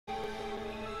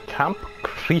Camp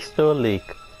Crystal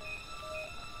Lake.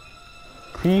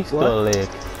 Crystal Lake.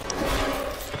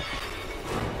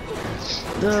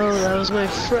 No, that was my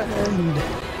friend.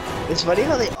 It's funny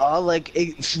how they all like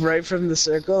right from the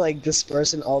circle like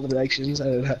disperse in all directions. I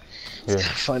don't know. It's kind of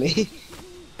funny.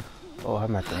 Oh,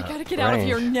 I'm at the I gotta get out of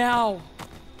here now.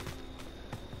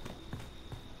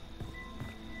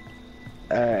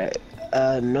 Alright.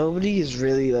 Nobody is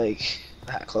really like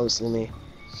that close to me.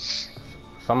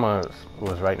 Someone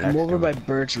was right next to me. I'm over by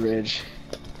Birch Ridge.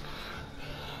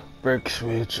 Birch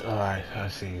Ridge. Alright, I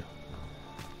see you.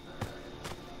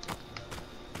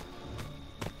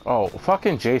 Oh,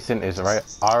 fucking Jason is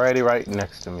already right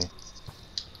next to me.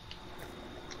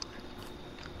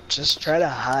 Just try to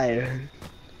hide.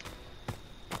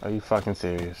 Are you fucking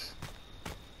serious?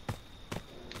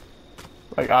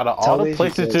 Like, out of all the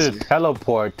places to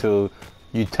teleport to,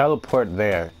 you teleport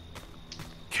there.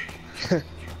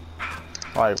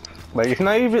 like it's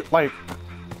not even like.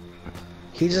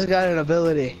 He just got an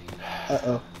ability.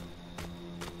 Uh-oh.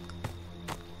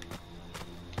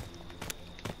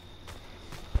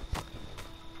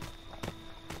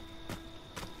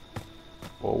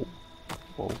 Whoa.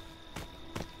 Whoa.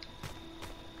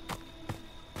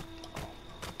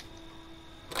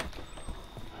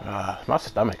 My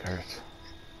stomach hurts.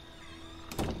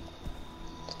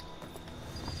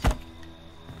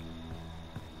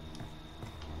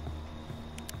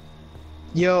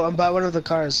 Yo, I'm by one of the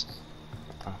cars.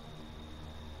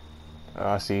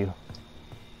 I see you.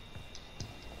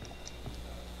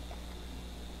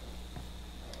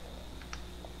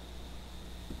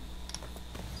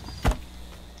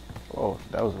 Oh,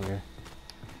 that was weird.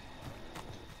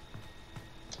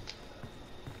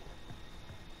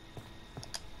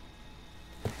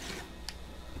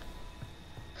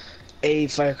 Hey,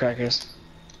 firecrackers.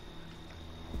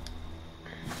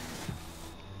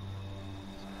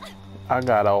 I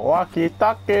got a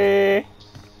walkie-talkie. Hey.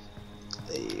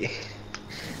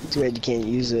 Too bad you can't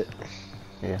use it.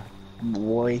 Yeah.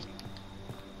 Boy.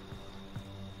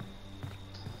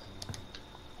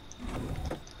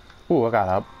 Ooh, I got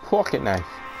a pocket knife.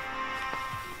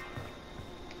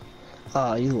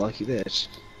 Oh, you lucky bitch.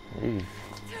 Eee.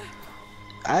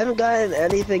 I haven't gotten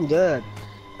anything good.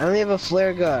 I only have a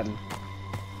flare gun.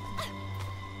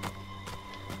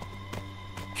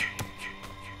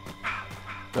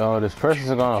 Oh, this person's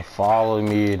gonna follow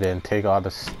me, then take all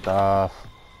the stuff.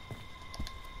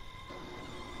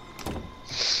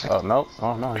 Oh, nope.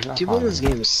 Oh, no, he's not People in following this me.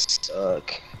 game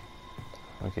suck.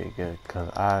 Okay, good, because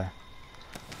I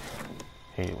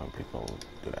hate when people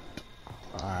do that.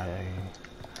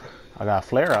 I got a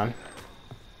flare on.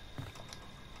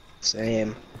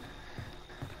 Same.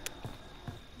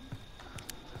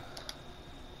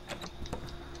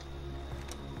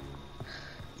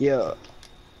 Yo.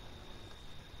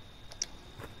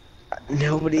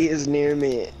 Nobody is near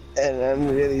me, and I'm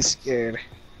really scared.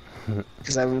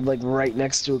 Because I'm like right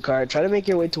next to a car. Try to make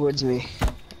your way towards me.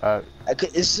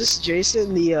 Is this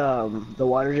Jason, the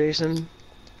water Jason?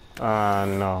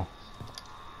 No.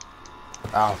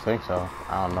 I don't think so.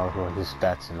 I don't know who his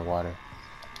stats in the water.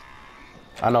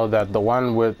 I know that the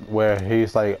one where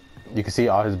he's like, you can see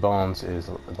all his bones is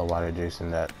the water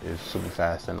Jason that is super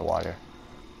fast in the water.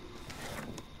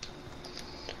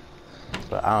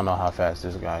 But I don't know how fast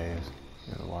this guy is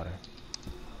in the water.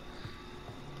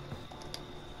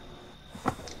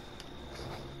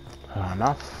 I'm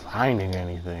not finding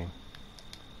anything.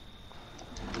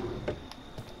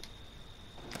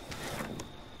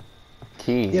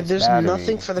 Keys, Yeah, there's battery,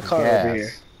 nothing for the car gas. over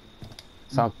here.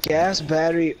 Something. Gas,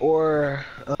 battery, or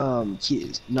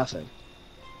keys. Nothing.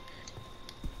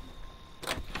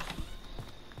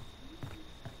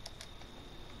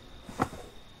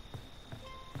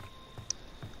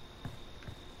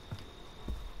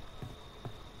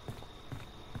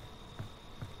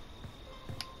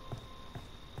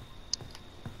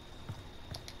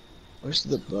 Where's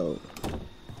the boat?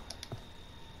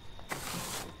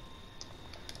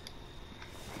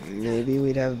 Maybe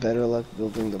we'd have better luck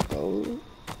building the boat.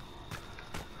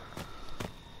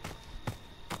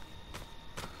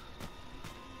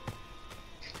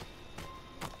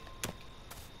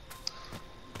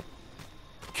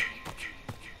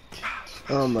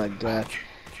 Oh my god.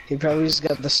 He probably just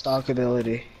got the stock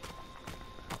ability.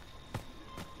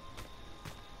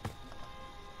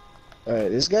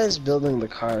 Alright, this guy's building the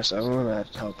car, so I'm gonna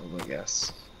have to help him, I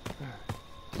guess.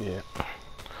 Yeah.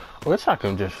 I wish I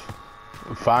could just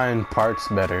find parts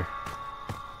better.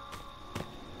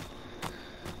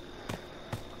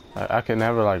 I can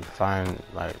never like find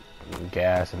like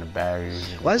gas in the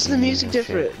batteries. Why is the music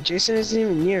different? Jason isn't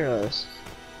even near us.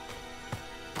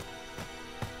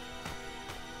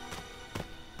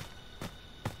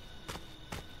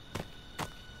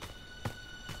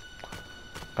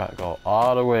 Gotta go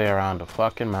all the way around the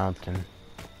fucking mountain.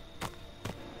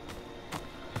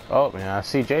 Oh man, I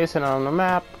see Jason on the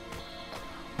map.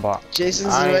 But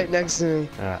Jason's right next to me.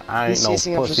 Yeah, I ain't no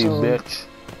pussy bitch.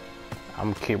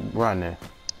 I'm keep running.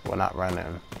 Well, not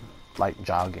running, like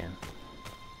jogging.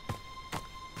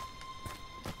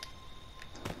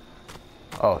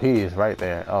 Oh, he is right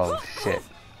there. Oh shit.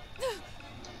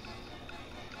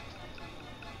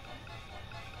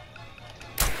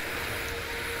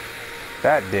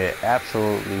 That did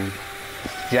absolutely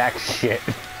jack shit.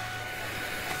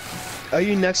 Are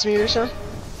you next to me, Rashawn?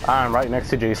 I'm right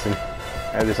next to Jason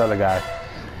and this other guy.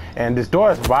 And this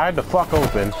door is wide the fuck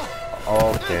open.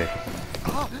 Okay.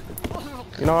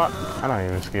 You know what? I'm not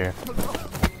even scared.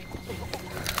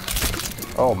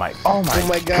 Oh my gosh.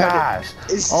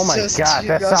 Oh my god,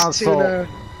 that sounds so...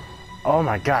 Oh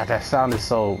my god, that sounded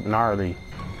so gnarly.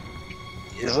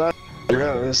 It's not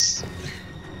gross.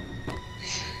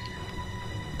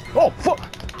 Oh, fuck!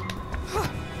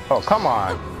 Oh, come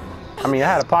on. I mean, I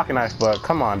had a pocket knife, but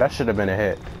come on, that should have been a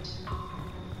hit.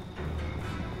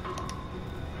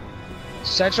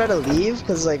 Should I try to leave?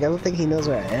 Because, like, I don't think he knows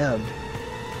where I am.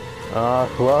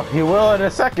 Well, he will in a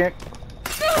second.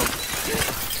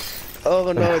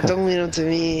 Oh, no, don't lead him to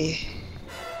me.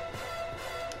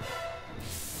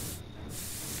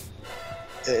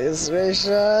 It's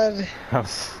Rashawn.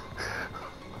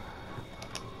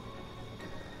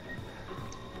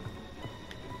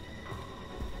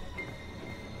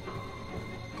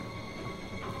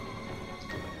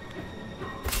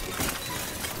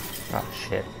 Oh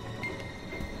shit.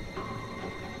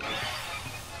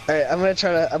 Alright, I'm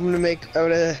gonna make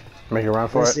a run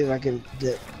for it. Let's see if I can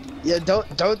yeah, don't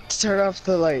turn off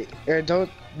the light. Or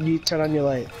don't you turn on your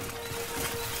light.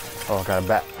 Oh, I got a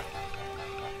bat.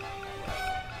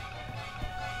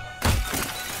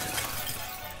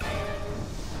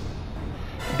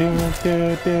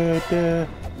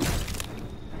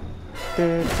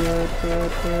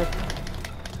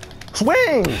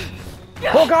 Swing!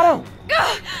 Oh, got him!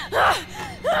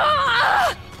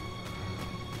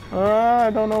 I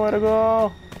don't know where to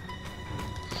go.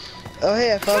 Oh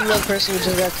hey, I found one person who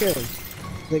just got killed.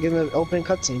 Like in the open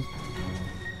cutscene.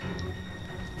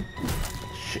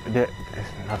 Shit, there's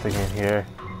nothing in here.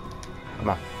 Come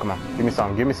on, come on, give me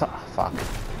some, give me some. Oh, fuck.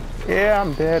 Yeah,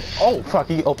 I'm dead. Oh fuck,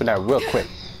 he opened that real quick.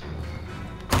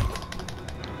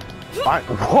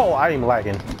 Whoa, I am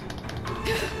lagging.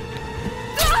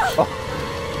 Oh.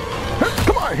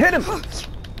 Come on, hit him!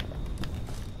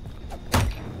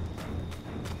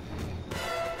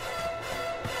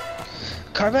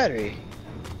 Car battery.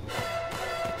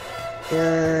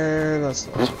 And let's.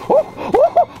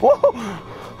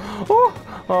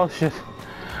 Oh shit!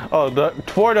 Oh, the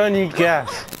Ford don't need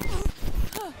gas.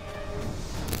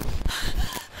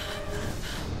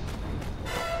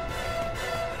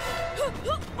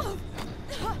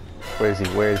 Where is he?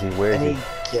 Where is he? Where is he? I need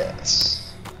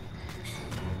gas.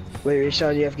 Wait,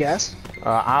 Rashawn, you have gas?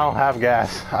 I don't have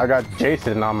gas. I got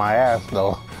Jason on my ass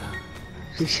though.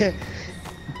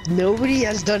 Nobody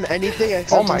has done anything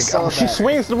except oh my god, she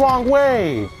swings the wrong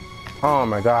way! Oh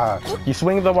my god. You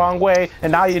swing the wrong way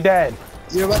and now you're dead.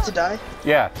 You're about to die?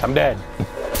 Yeah, I'm dead.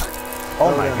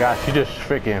 Oh my gosh, she just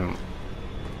freaking...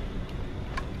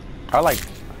 I like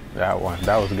that one.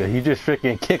 That was good. He just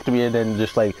freaking kicked me and then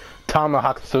just like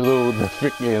tomahawked through the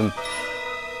freaking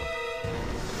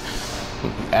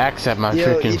axe at my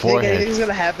freaking forehead. You think anything's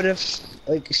gonna happen if,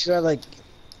 like, should I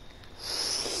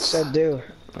do?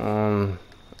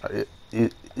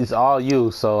 It's all you,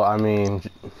 so I mean,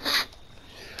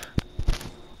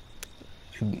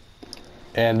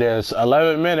 and there's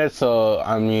 11 minutes, so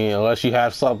I mean, unless you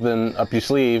have something up your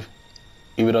sleeve,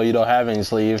 even though you don't have any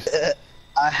sleeves.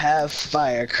 I have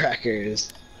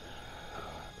firecrackers.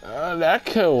 That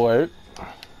could work.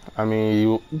 I mean,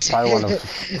 you probably want to.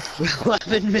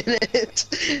 11 minutes.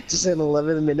 Just an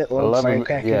 11-minute long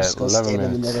firecracker. Yeah, just 11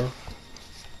 minutes. In the middle.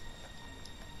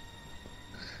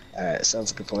 Alright,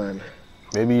 sounds like a plan.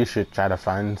 Maybe you should try to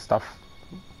find stuff.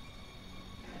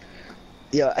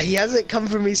 Yeah, he hasn't come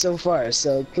for me so far,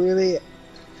 so clearly...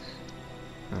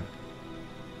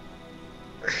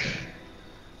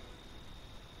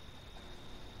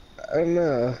 I don't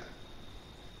know.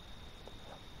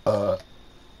 Oh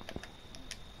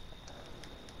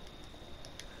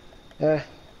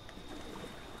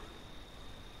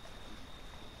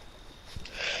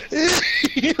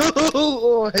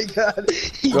my god.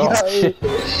 He got me.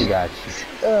 He got you.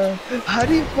 How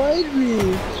do you find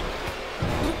me?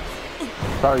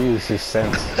 Probably use his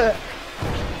sense.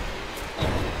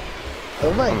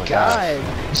 Oh my god.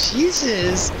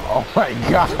 Jesus. Oh my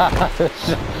god.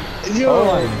 Yo, oh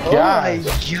my god.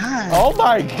 Oh my god. Oh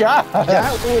my god.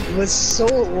 That one was so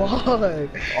long.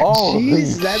 Oh,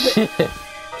 jeez, shit.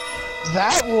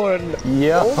 That one.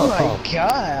 Yo. Oh my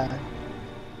god.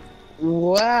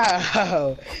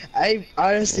 Wow. I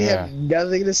honestly have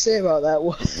nothing to say about that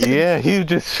one. Yeah, he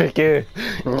just freaking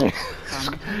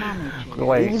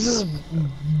like he was just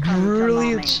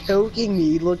brutally choking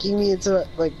me, looking me into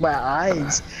like my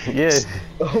eyes. Yeah.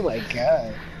 Oh my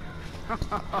god.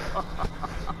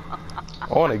 I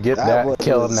want to get that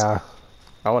kill now.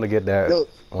 I want to get that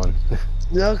one.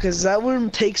 No, because that one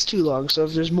takes too long. So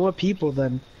if there's more people,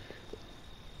 then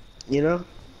you know,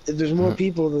 if there's more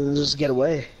people, then just get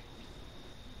away.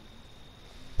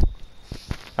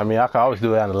 I mean, I can always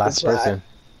do it on the last person.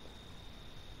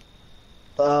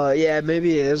 Yeah,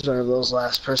 maybe it is one of those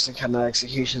last person kind of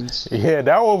executions. Yeah,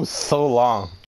 that one was so long.